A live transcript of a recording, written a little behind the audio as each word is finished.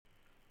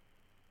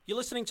You're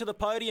listening to The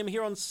Podium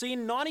here on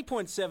SYN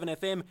 90.7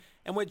 FM,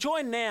 and we're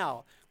joined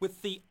now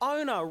with the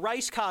owner,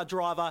 race car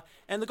driver,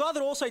 and the guy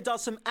that also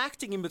does some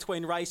acting in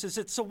between races.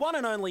 It's the one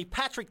and only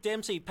Patrick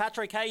Dempsey.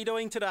 Patrick, how are you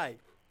doing today?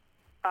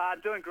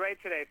 Doing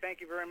great today. Thank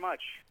you very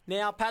much.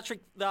 Now, Patrick,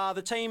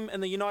 the team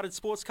in the United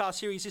Sports Car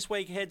Series this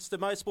week heads to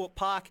Motorsport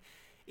Park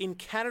in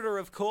Canada,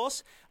 of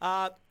course.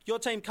 Your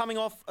team coming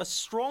off a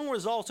strong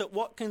result at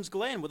Watkins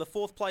Glen with a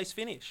fourth-place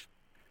finish.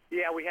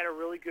 Yeah, we had a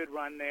really good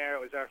run there. It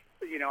was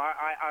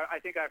I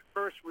think our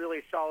first really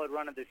solid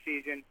run of the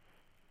season.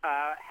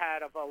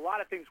 Had a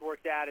lot of things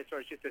worked out as far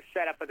as just the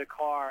setup of the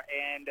car,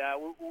 and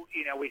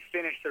we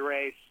finished the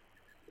race.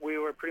 We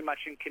were pretty much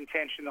in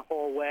contention the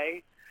whole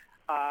way.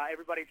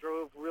 Everybody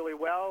drove really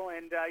well,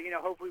 and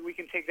hopefully we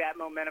can take that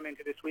momentum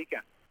into this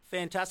weekend.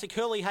 Fantastic.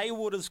 Hurley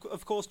Haywood has,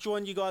 of course,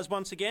 joined you guys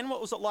once again.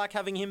 What was it like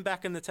having him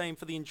back in the team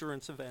for the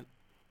endurance event?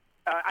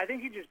 I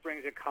think he just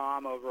brings a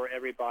calm over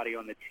everybody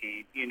on the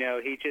team. You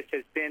know, he just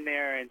has been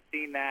there and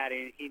seen that,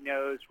 and he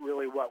knows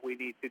really what we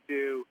need to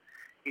do.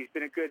 He's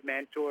been a good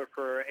mentor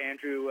for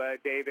Andrew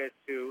Davis,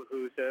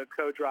 who's a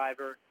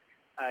co-driver,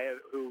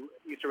 who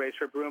used to race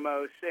for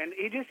Brumos, and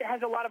he just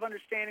has a lot of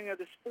understanding of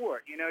the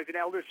sport. You know, he's an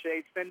elder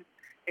statesman,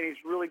 and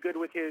he's really good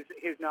with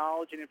his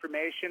knowledge and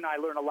information. I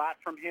learn a lot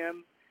from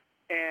him.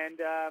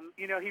 And,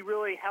 he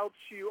really helps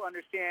you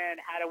understand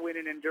how to win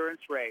an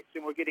endurance race,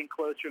 and we're getting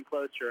closer and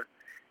closer.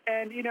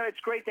 And, it's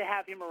great to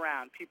have him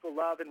around. People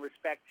love and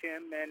respect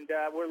him, and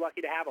we're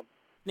lucky to have him.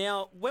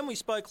 Now, when we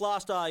spoke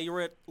last, you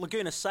were at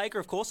Laguna Seca,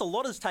 of course. A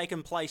lot has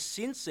taken place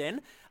since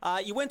then.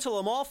 You went to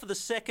Le Mans for the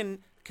second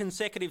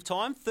consecutive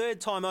time,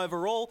 third time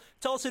overall.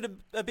 Tell us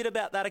a bit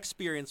about that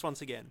experience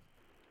once again.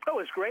 Oh,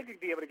 it's great to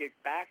be able to get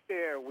back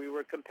there. We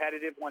were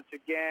competitive once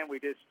again. We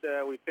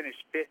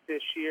finished fifth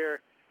this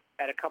year.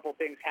 Had a couple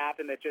things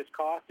happen that just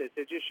cost us.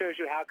 It just shows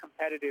you how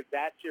competitive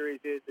that series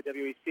is, the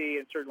WEC,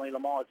 and certainly Le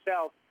Mans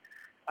itself.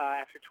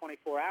 After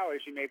 24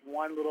 hours, you make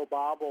one little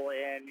bobble,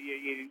 and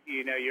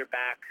you're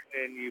back,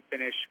 and you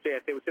finish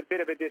fifth. It was a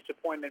bit of a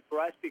disappointment for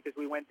us because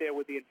we went there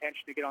with the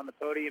intention to get on the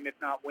podium, if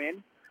not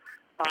win.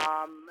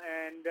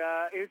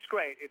 It's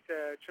great. It's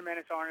a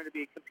tremendous honor to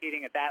be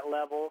competing at that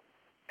level,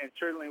 and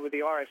certainly with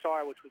the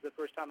RSR, which was the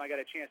first time I got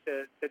a chance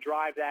to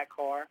drive that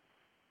car.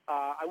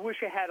 I wish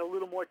I had a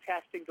little more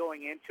testing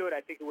going into it.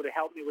 I think it would have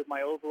helped me with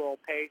my overall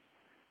pace.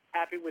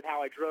 Happy with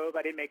how I drove.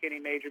 I didn't make any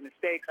major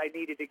mistakes. I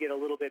needed to get a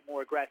little bit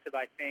more aggressive,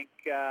 I think,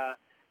 to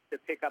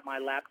pick up my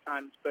lap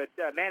times. But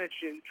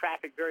managed in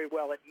traffic very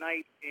well at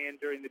night and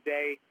during the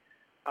day.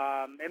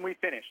 And we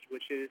finished,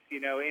 which is,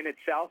 in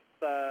itself,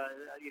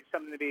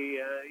 something to be,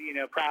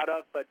 proud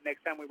of. But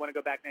next time we want to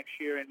go back next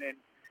year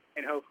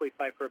and hopefully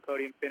fight for a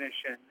podium finish,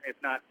 and if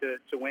not,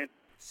 to win.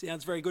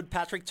 Sounds very good,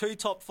 Patrick. 2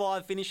 top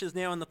 5 finishes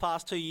now in the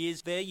past 2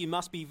 years there. You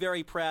must be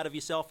very proud of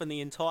yourself and the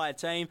entire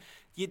team.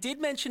 You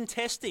did mention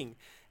testing,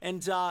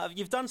 and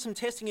you've done some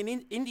testing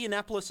in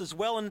Indianapolis as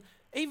well, and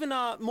even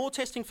more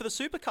testing for the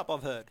Super Cup,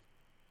 I've heard.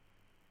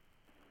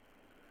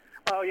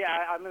 Oh, yeah,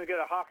 I'm going to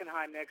go to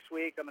Hockenheim next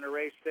week. I'm going to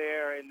race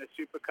there in the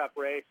Super Cup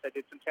race. I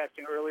did some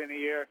testing early in the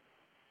year.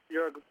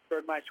 Jörg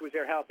Bergmeister was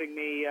there helping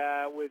me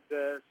with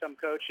some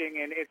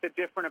coaching, and it's a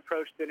different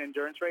approach than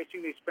endurance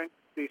racing, these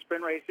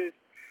sprint races.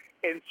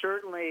 And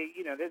certainly,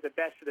 they're the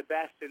best of the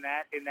best in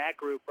that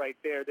group right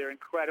there. They're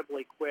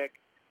incredibly quick.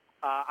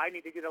 I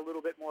need to get a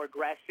little bit more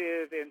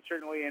aggressive, and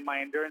certainly in my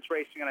endurance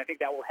racing, and I think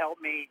that will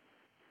help me,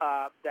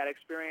 that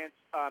experience.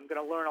 I'm going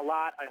to learn a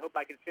lot. I hope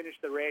I can finish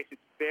the race. It's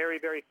very,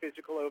 very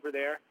physical over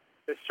there.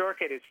 The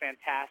circuit is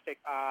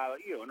fantastic.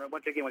 And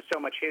once again, with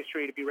so much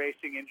history to be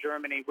racing in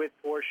Germany with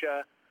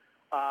Porsche,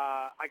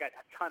 I got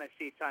a ton of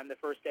seat time the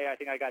first day. I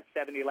think I got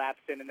 70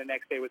 laps in, and the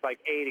next day was like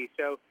 80.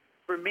 So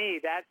for me,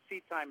 that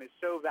seat time is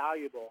so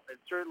valuable, and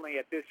certainly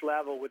at this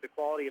level with the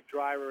quality of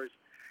drivers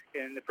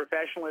and the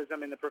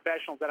professionalism and the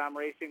professionals that I'm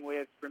racing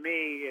with, for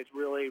me, is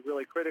really,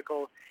 really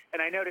critical.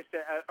 And I noticed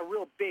a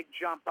real big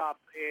jump up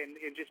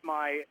in just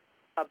my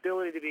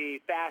ability to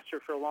be faster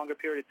for a longer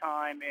period of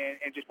time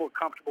and just more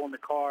comfortable in the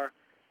car.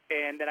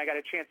 And then I got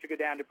a chance to go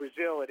down to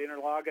Brazil at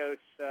Interlagos,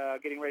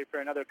 getting ready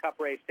for another Cup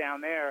race down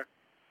there,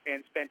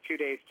 and spent 2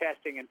 days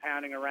testing and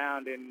pounding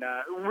around and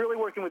really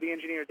working with the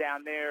engineer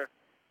down there,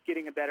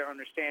 getting a better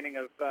understanding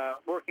of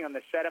working on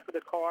the setup of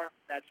the car.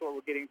 That's what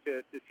we're getting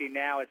to see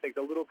now. It's like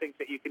the little things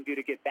that you can do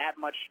to get that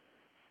much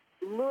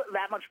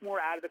more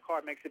out of the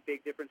car makes a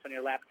big difference on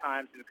your lap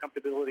times and the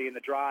comfortability in the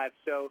drive.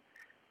 So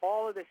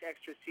all of this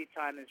extra seat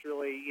time is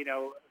really,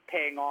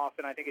 paying off,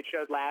 and I think it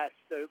showed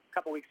a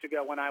couple weeks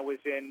ago when I was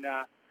in,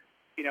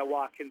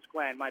 Watkins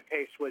Glen. My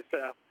pace was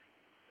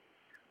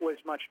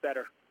much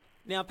better.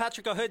 Now,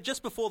 Patrick, I heard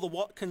just before the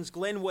Watkins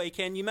Glen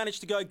weekend, you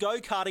managed to go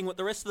go-karting with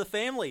the rest of the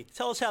family.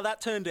 Tell us how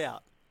that turned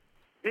out.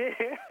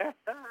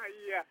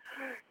 Yeah.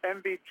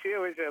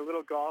 MB2 is a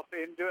little golf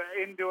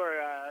indoor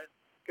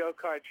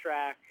go-kart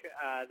track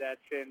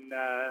that's in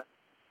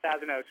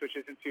Thousand Oaks, which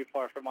isn't too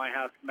far from my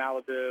house,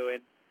 Malibu.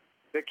 And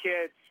the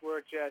kids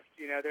were just,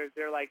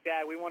 they're like,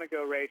 Dad, we want to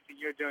go racing.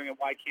 You're doing it.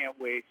 Why can't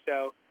we?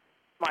 So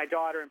my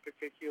daughter in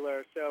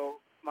particular,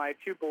 so my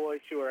 2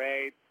 boys who are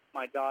 8,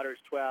 My daughter's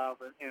 12,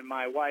 and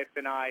my wife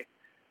and I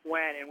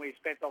went, and we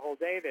spent the whole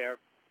day there.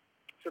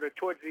 Sort of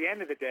towards the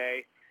end of the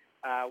day,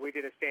 we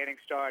did a standing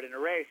start in a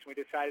race. We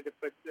decided to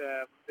put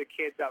the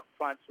kids up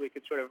front so we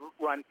could sort of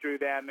run through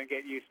them and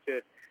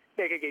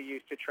they could get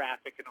used to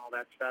traffic and all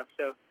that stuff.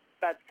 So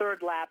that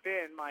third lap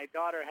in, my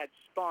daughter had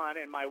spun,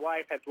 and my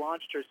wife had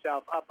launched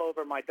herself up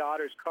over my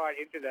daughter's cart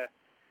into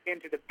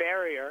the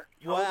barrier,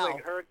 wow.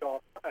 her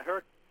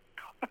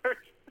cart.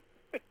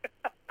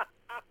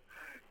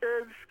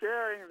 It was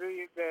scaring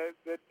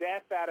the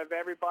death out of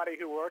everybody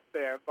who worked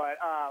there, but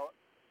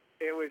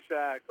it was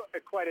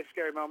quite a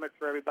scary moment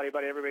for everybody,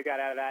 but everybody got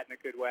out of that in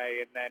a good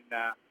way, and then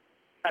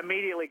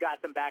immediately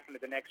got them back into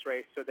the next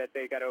race so that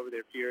they got over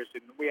their fears,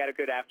 and we had a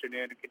good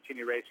afternoon and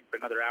continued racing for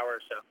another hour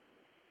or so.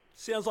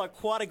 Sounds like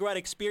quite a great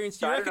experience.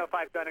 So I don't know if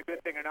I've done a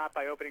good thing or not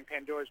by opening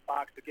Pandora's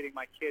box of getting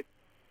my kids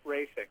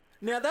racing.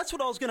 Now, that's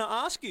what I was going to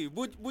ask you.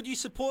 Would you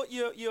support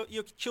your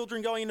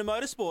children going into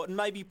motorsport and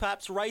maybe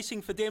perhaps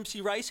racing for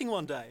Dempsey Racing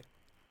one day?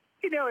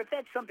 You know, if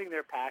that's something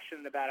they're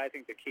passionate about, I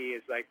think the key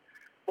is, like,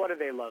 what do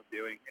they love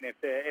doing? And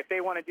if they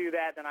want to do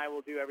that, then I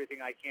will do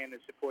everything I can to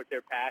support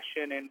their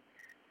passion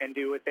and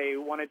do what they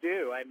want to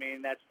do. I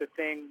mean, that's the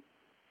thing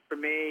for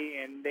me,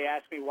 and they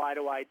ask me, why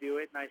do I do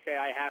it? And I say,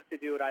 I have to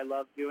do it. I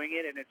love doing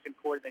it, and it's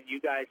important that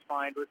you guys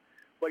find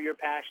what your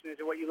passion is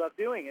and what you love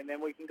doing, and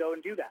then we can go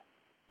and do that.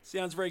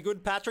 Sounds very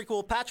good, Patrick.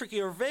 Well, Patrick,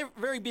 you're a very,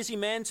 very busy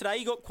man today.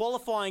 You got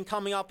qualifying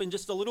coming up in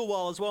just a little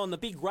while as well, and the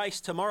big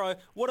race tomorrow.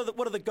 What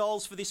are the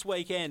goals for this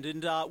weekend,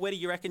 and where do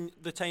you reckon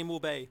the team will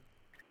be?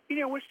 You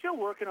know, we're still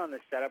working on the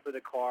setup of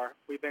the car.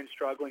 We've been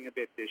struggling a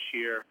bit this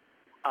year.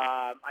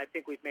 I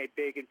think we've made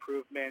big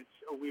improvements.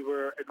 We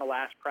were in the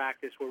last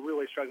practice. We're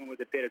really struggling with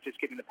a bit of just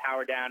getting the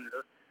power down,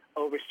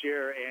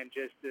 oversteer, and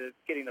just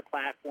getting the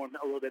platform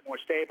a little bit more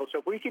stable. So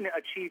if we can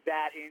achieve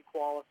that in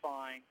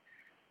qualifying,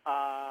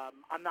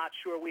 I'm not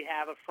sure we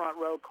have a front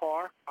row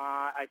car.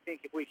 I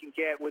think if we can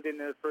get within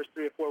the first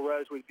 3 or 4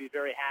 rows, we'd be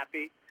very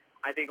happy.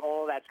 I think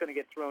all of that's going to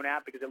get thrown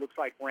out because it looks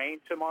like rain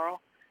tomorrow,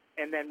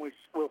 and then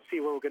we'll see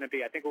where we're going to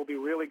be. I think we'll be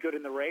really good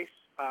in the race.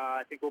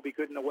 I think we'll be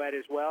good in the wet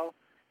as well.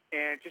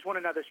 And just want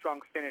another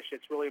strong finish.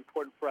 It's really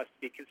important for us to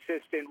be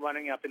consistent.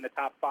 Running up in the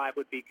top 5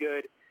 would be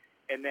good,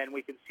 and then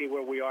we can see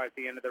where we are at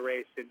the end of the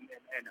race and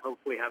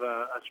hopefully have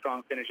a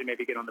strong finish and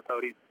maybe get on the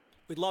podium.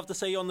 We'd love to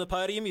see you on the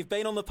podium. You've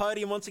been on the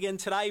podium once again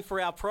today for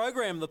our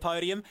program, The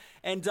Podium.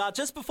 And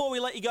just before we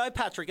let you go,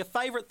 Patrick, a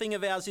favourite thing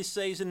of ours this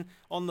season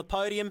on the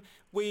podium,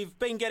 we've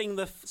been getting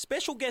the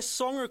special guest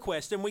song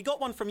request, and we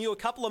got one from you a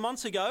couple of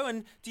months ago.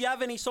 And do you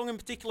have any song in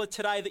particular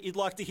today that you'd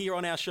like to hear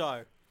on our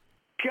show?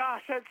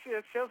 Gosh,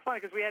 it's so funny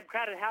because we had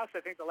Crowded House,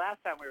 I think, the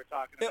last time we were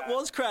talking about it. It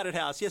was Crowded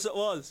House. Yes, it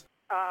was.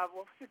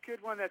 What's a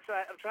good one that's...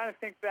 I'm trying to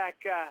think back...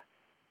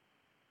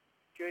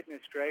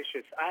 Goodness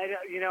gracious. I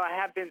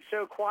have been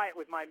so quiet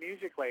with my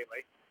music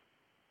lately.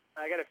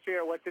 I got to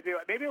figure out what to do.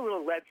 Maybe a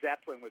little Led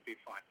Zeppelin would be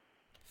fun.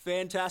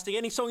 Fantastic.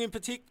 Any song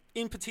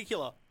in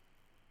particular?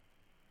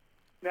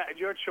 No,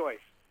 your choice.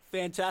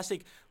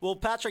 Fantastic. Well,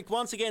 Patrick,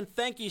 once again,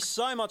 thank you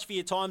so much for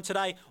your time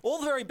today. All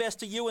the very best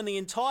to you and the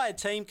entire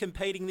team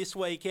competing this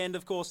weekend,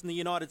 of course, in the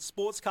United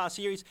Sports Car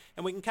Series.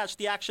 And we can catch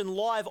the action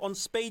live on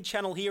Speed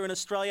Channel here in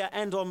Australia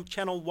and on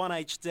Channel 1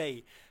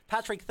 HD.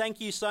 Patrick, thank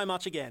you so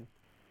much again.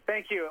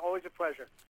 Thank you. Always a pleasure.